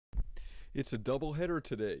It's a doubleheader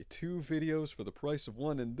today. Two videos for the price of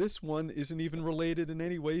one, and this one isn't even related in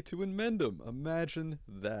any way to Inmendum. Imagine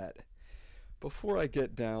that. Before I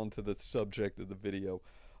get down to the subject of the video,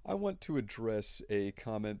 I want to address a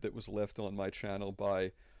comment that was left on my channel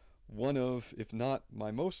by one of, if not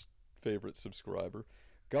my most favorite subscriber,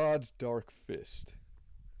 God's Dark Fist.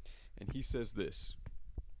 And he says this: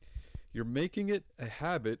 "You're making it a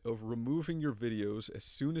habit of removing your videos as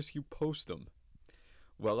soon as you post them.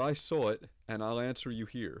 Well, I saw it, and I'll answer you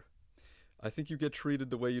here. I think you get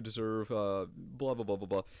treated the way you deserve, blah, blah, blah, blah,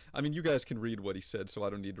 blah." I mean, you guys can read what he said, so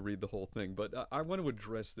I don't need to read the whole thing, but I want to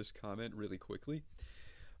address this comment really quickly.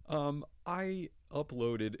 I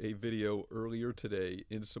uploaded a video earlier today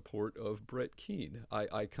in support of Brett Keane.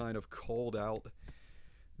 I kind of called out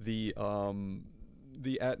the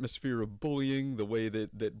atmosphere of bullying, the way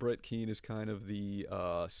that Brett Keane is kind of the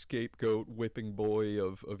scapegoat whipping boy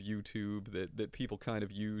of YouTube that people kind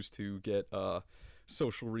of use to get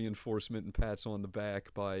social reinforcement and pats on the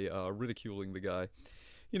back by ridiculing the guy.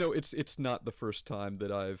 You know, it's not the first time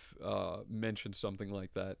that I've mentioned something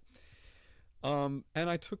like that. And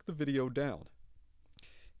I took the video down.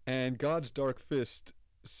 And God's Dark Fist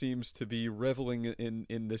seems to be reveling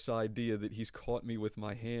in this idea that he's caught me with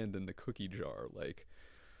my hand in the cookie jar. Like,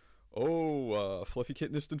 oh, Fluffy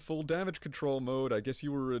Kittenist in full damage control mode. I guess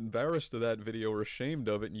you were embarrassed of that video or ashamed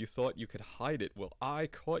of it, and you thought you could hide it. Well, I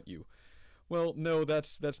caught you. Well, no,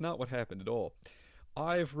 that's not what happened at all.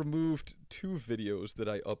 I've removed two videos that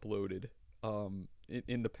I uploaded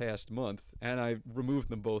in the past month, and I removed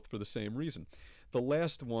them both for the same reason. The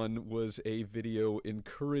last one was a video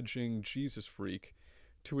encouraging Jesus Freak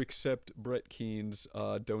to accept Brett Keane's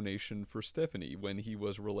donation for Stephanie when he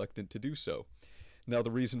was reluctant to do so. Now,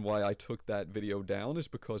 the reason why I took that video down is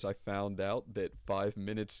because I found out that 5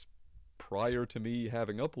 minutes prior to me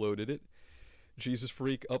having uploaded it, Jesus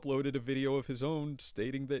Freak uploaded a video of his own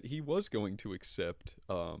stating that he was going to accept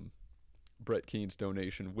Brett Keane's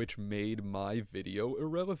donation, which made my video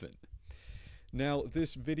irrelevant. Now,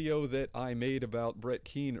 this video that I made about Brett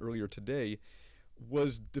Keane earlier today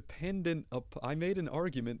was dependent upon, I made an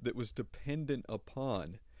argument that was dependent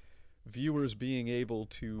upon viewers being able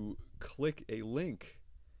to click a link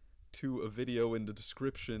to a video in the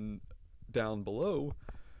description down below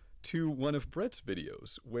to one of Brett's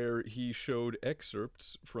videos where he showed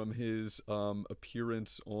excerpts from his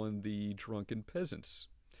appearance on the Drunken Peasants.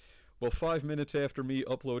 Well, 5 minutes after me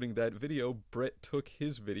uploading that video, Brett took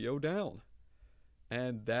his video down.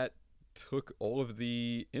 And that took all of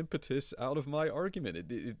the impetus out of my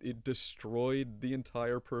argument. It destroyed the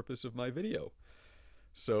entire purpose of my video.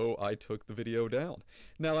 So I took the video down.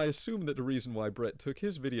 Now, I assume that the reason why Brett took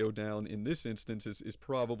his video down in this instance is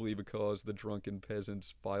probably because the Drunken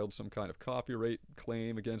Peasants filed some kind of copyright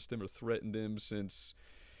claim against him or threatened him, since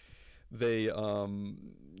they,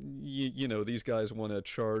 you know, these guys want to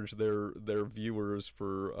charge their viewers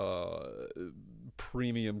for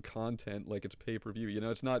premium content like it's pay-per-view. You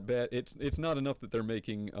know, it's not bad. It's not enough that they're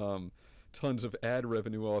making tons of ad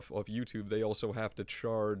revenue off YouTube. They also have to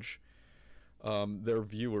charge their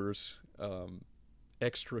viewers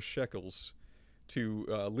extra shekels to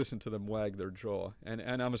listen to them wag their jaw,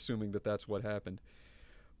 and I'm assuming that that's what happened.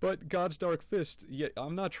 But God's Dark Fist, yeah,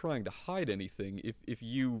 I'm not trying to hide anything. If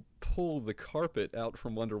you pull the carpet out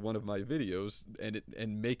from under one of my videos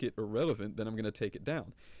and make it irrelevant, then I'm going to take it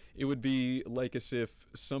down. It would be like as if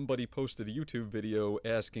somebody posted a YouTube video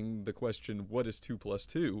asking the question, what is 2 plus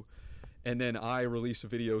 2? And then I release a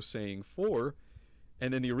video saying 4,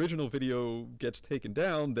 and then the original video gets taken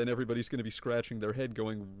down, then everybody's going to be scratching their head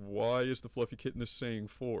going, why is the Fluffy Kittenist saying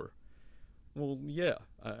 4? Well, yeah,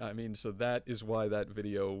 I mean, so that is why that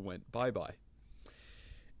video went bye-bye.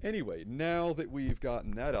 Anyway, now that we've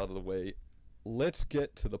gotten that out of the way, let's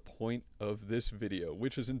get to the point of this video,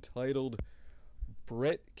 which is entitled,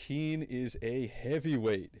 Brett Keane is a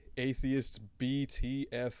Heavyweight, Atheists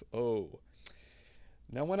BTFO.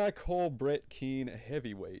 Now, when I call Brett Keane a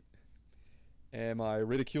heavyweight, am I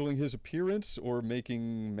ridiculing his appearance or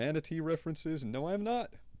making manatee references? No, I'm not.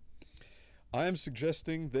 I am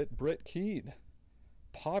suggesting that Brett Keane,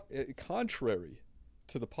 contrary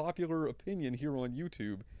to the popular opinion here on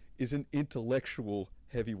YouTube, is an intellectual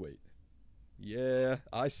heavyweight. Yeah,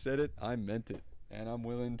 I said it, I meant it, and I'm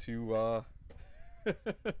willing to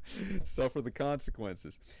suffer the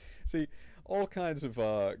consequences. See, all kinds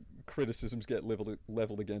of criticisms get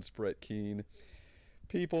leveled against Brett Keane.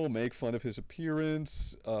 People make fun of his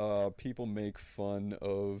appearance, people make fun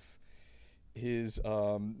of his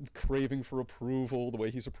craving for approval, the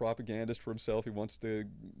way he's a propagandist for himself. He wants to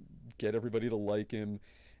get everybody to like him.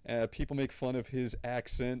 People make fun of his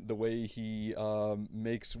accent, the way he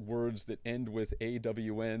makes words that end with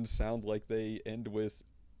AWN sound like they end with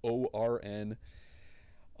ORN.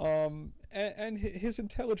 And his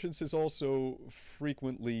intelligence is also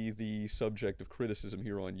frequently the subject of criticism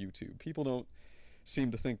here on YouTube. People don't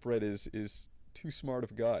seem to think Brett is too smart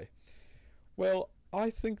of a guy. Well, I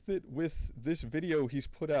think that with this video he's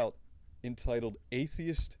put out entitled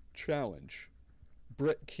Atheist Challenge,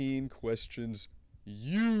 Brett Keane questions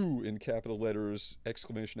you in capital letters,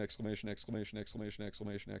 exclamation, exclamation, exclamation, exclamation,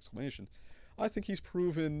 exclamation, exclamation. I think he's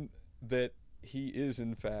proven that he is,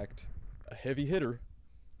 in fact, a heavy hitter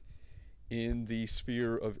in the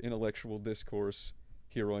sphere of intellectual discourse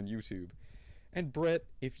here on YouTube. And Brett,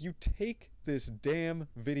 if you take this damn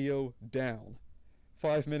video down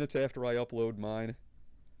 5 minutes after I upload mine,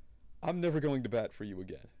 I'm never going to bat for you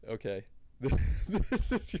again, okay?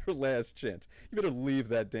 This is your last chance. You better leave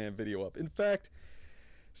that damn video up. In fact,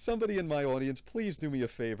 somebody in my audience, please do me a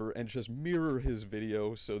favor and just mirror his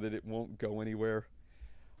video so that it won't go anywhere.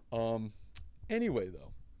 Anyway,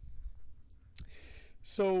 though.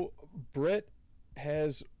 So, Brett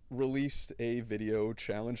has released a video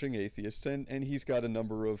challenging atheists, and he's got a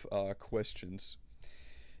number of questions.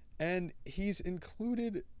 And he's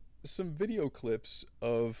included some video clips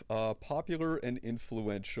of popular and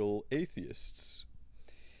influential atheists,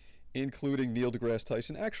 including Neil deGrasse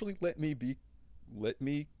Tyson. Actually, let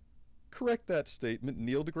me correct that statement.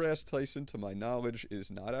 Neil deGrasse Tyson, to my knowledge,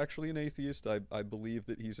 is not actually an atheist. I believe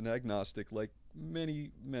that he's an agnostic, like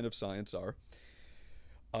many men of science are.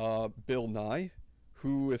 Bill Nye,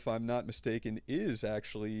 who, if I'm not mistaken, is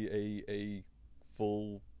actually a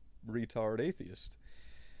full retard atheist.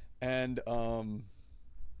 And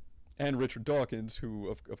Richard Dawkins, who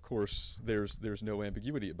of course there's no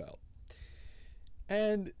ambiguity about.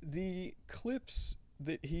 And the clips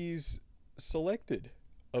that he's selected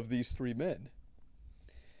of these three men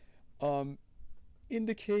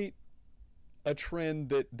indicate a trend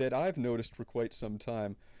that I've noticed for quite some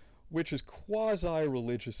time, which is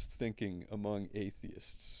quasi-religious thinking among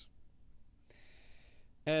atheists.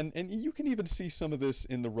 And you can even see some of this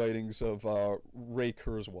in the writings of Ray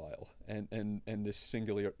Kurzweil and this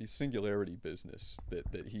singularity business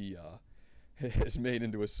that he has made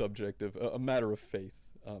into a subject of a matter of faith,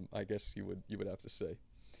 I guess you would have to say.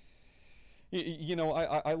 You know,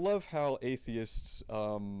 I love how atheists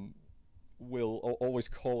will always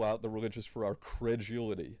call out the religious for our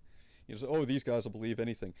credulity. You know, so, oh, these guys will believe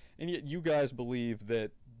anything, and yet you guys believe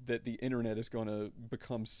that the internet is going to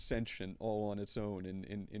become sentient all on its own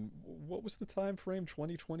in what was the time frame?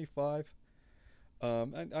 2025?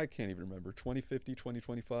 I can't even remember. 2050,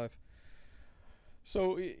 2025.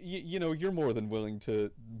 So you know, you're more than willing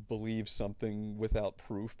to believe something without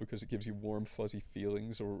proof because it gives you warm fuzzy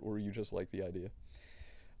feelings, or you just like the idea.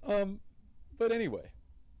 But anyway,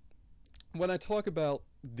 when I talk about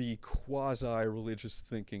the quasi-religious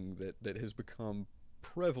thinking that has become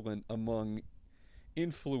prevalent among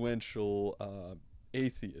influential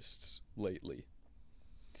atheists lately.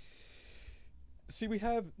 See, we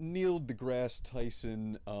have Neil deGrasse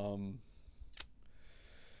Tyson,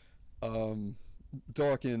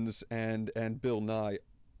 Dawkins, and Bill Nye,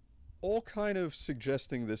 all kind of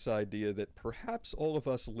suggesting this idea that perhaps all of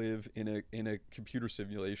us live in a computer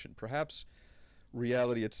simulation. Perhaps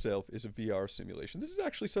reality itself is a VR simulation. This is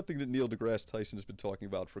actually something that Neil deGrasse Tyson has been talking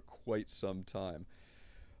about for quite some time.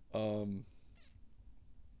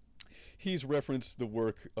 He's referenced the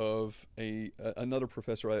work of another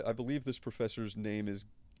professor. I believe this professor's name is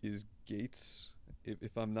Gates,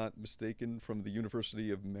 if I'm not mistaken, from the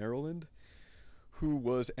University of Maryland, who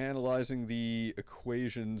was analyzing the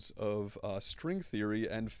equations of string theory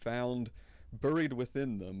and found buried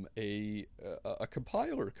within them a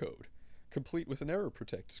compiler code, complete with an error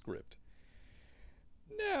protect script.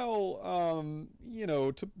 Now, you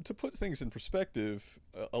know, to put things in perspective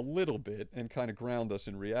a little bit and kind of ground us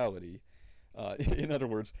in reality, in other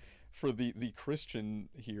words, for the Christian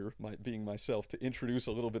here, being myself, to introduce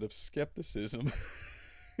a little bit of skepticism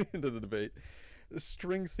into the debate,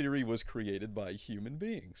 string theory was created by human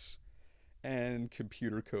beings, and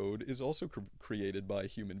computer code is also created by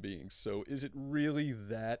human beings. So is it really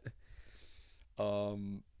that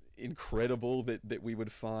incredible that we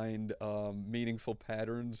would find meaningful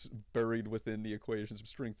patterns buried within the equations of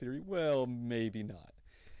string theory? Well, maybe not.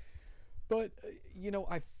 But, you know,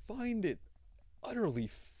 I find it utterly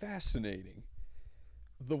fascinating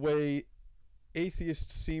the way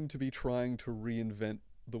atheists seem to be trying to reinvent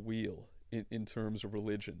the wheel in terms of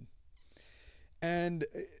religion. And,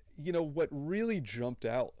 you know, what really jumped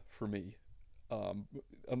out for me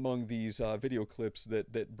among these video clips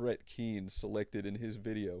that Brett Keane selected in his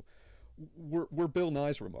video were Bill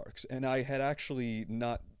Nye's remarks, and I had actually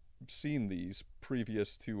not seen these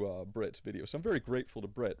previous to Brett's video, so I'm very grateful to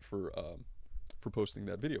Brett for posting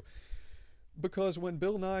that video. Because when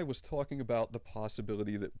Bill Nye was talking about the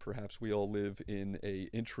possibility that perhaps we all live in a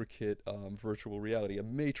intricate virtual reality, a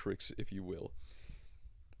matrix, if you will,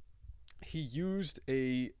 he used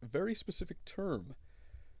a very specific term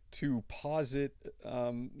to posit,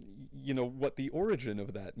 what the origin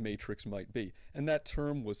of that matrix might be. And that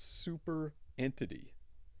term was super entity.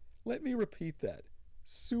 Let me repeat that.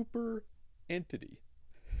 Super entity.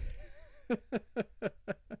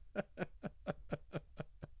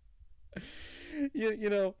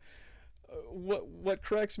 What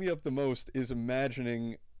cracks me up the most is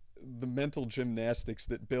imagining the mental gymnastics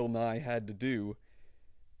that Bill Nye had to do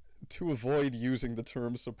to avoid using the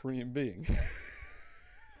term supreme being.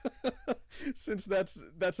 Since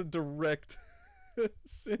that's a direct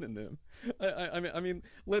synonym. I mean,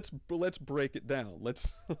 let's break it down.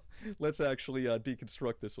 Let's actually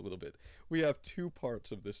deconstruct this a little bit. We have two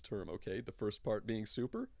parts of this term, okay? The first part being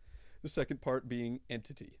super, the second part being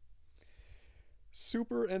entity.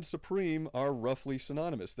 Super and supreme are roughly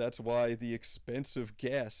synonymous. That's why the expensive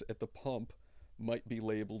gas at the pump might be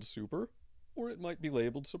labeled super, or it might be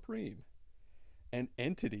labeled supreme. And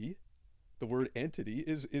entity, the word entity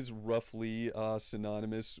is roughly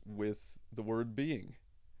synonymous with the word being.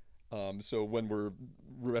 So when we're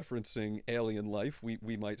referencing alien life,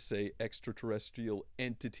 we might say extraterrestrial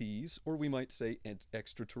entities, or we might say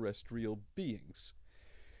extraterrestrial beings.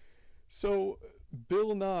 So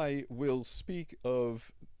Bill Nye will speak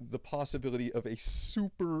of the possibility of a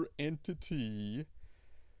super entity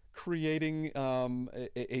creating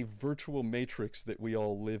a virtual matrix that we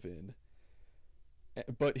all live in.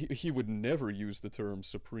 But he would never use the term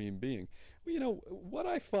supreme being. What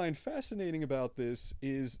I find fascinating about this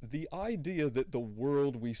is the idea that the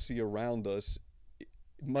world we see around us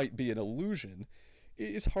might be an illusion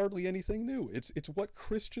is hardly anything new. It's what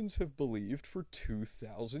Christians have believed for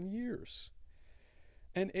 2,000 years.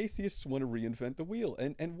 And atheists want to reinvent the wheel.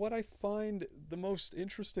 And what I find the most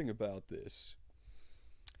interesting about this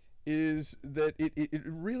is that it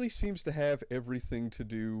really seems to have everything to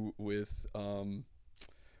do with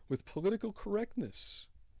political correctness.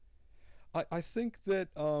 I think that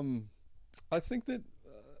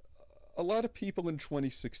a lot of people in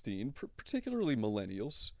 2016, particularly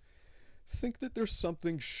millennials, think that there's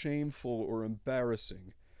something shameful or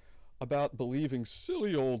embarrassing about believing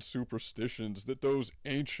silly old superstitions that those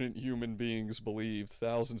ancient human beings believed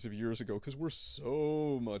thousands of years ago, because we're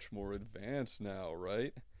so much more advanced now,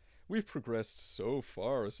 right? We've progressed so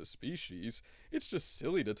far as a species, it's just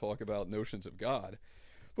silly to talk about notions of God.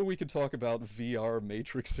 But we could talk about VR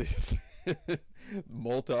matrices,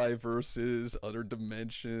 multiverses, other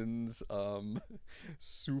dimensions,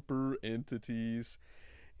 super entities.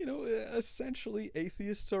 Essentially,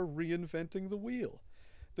 atheists are reinventing the wheel.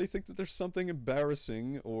 They think that there's something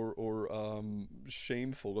embarrassing or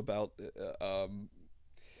shameful about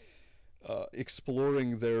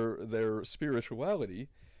exploring their spirituality.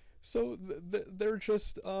 So they're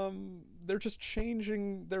just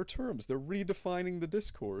changing their terms. They're redefining the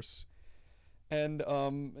discourse and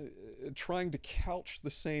trying to couch the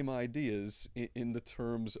same ideas in the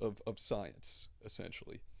terms of science,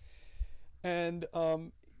 essentially. And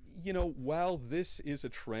while this is a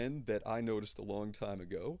trend that I noticed a long time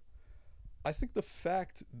ago, I think the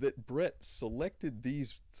fact that Brett selected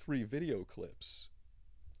these 3 video clips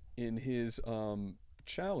in his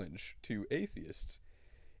challenge to atheists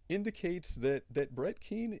indicates that Brett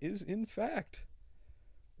Keane is, in fact,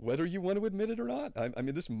 whether you want to admit it or not, I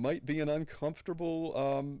mean, this might be an uncomfortable,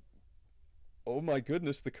 oh my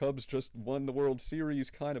goodness, the Cubs just won the World Series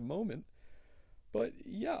kind of moment. But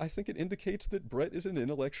yeah, I think it indicates that Brett is an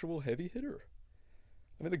intellectual heavy hitter.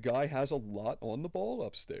 I mean, the guy has a lot on the ball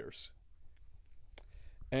upstairs.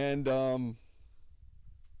 And, I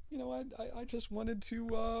just wanted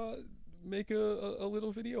to make a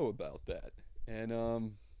little video about that.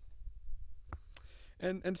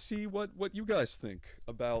 And see what you guys think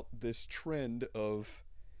about this trend of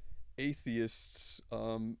atheists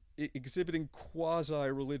exhibiting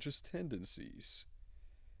quasi-religious tendencies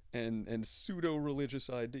and pseudo-religious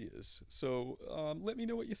ideas. So let me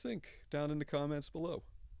know what you think down in the comments below.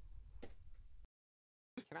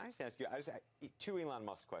 Can I just ask you, 2 Elon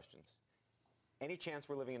Musk questions. Any chance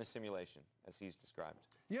we're living in a simulation, as he's described?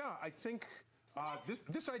 Yeah, I think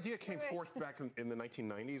this idea came forth back in the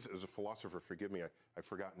 1990s. As a philosopher, forgive me, I've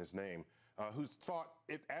forgotten his name, who thought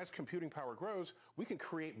as computing power grows, we can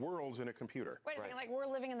create worlds in a computer. Wait a second, like we're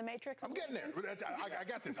living in the Matrix? I'm getting there. I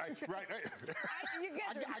got this. I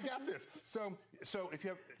got this. So if you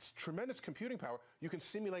have tremendous computing power, you can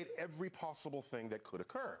simulate every possible thing that could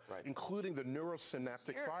occur, including the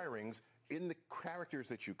neurosynaptic firings in the characters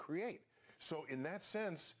that you create. So in that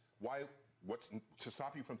sense, what's to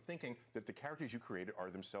stop you from thinking that the characters you created are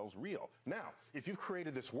themselves real? Now, if you've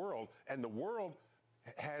created this world and the world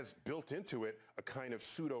has built into it a kind of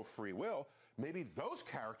pseudo-free will, maybe those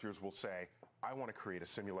characters will say, I want to create a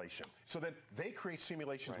simulation. So then they create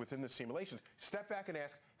simulations within the simulations. Step back and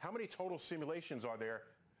ask, how many total simulations are there?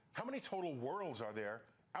 How many total worlds are there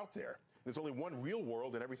out there? There's only one real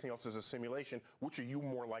world and everything else is a simulation. Which are you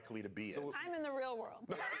more likely to be in? I'm in the real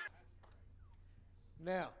world.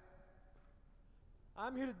 Now,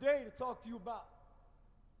 I'm here today to talk to you about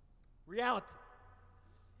reality.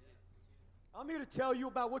 I'm here to tell you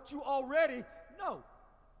about what you already know.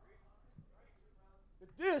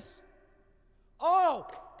 That this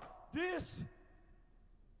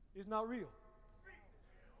is not real.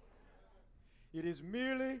 It is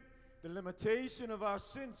merely the limitation of our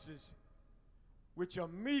senses, which are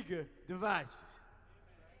meager devices.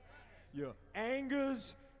 Your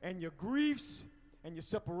angers and your griefs and your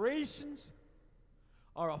separations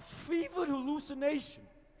are a fevered hallucination,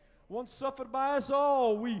 once suffered by us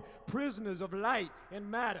all, we prisoners of light and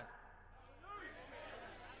matter.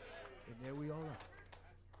 And there we all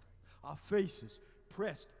are, our faces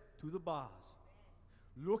pressed to the bars,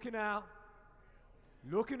 looking out,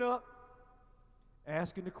 looking up,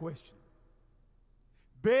 asking the question,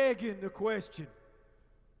 begging the question,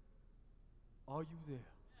 are you there?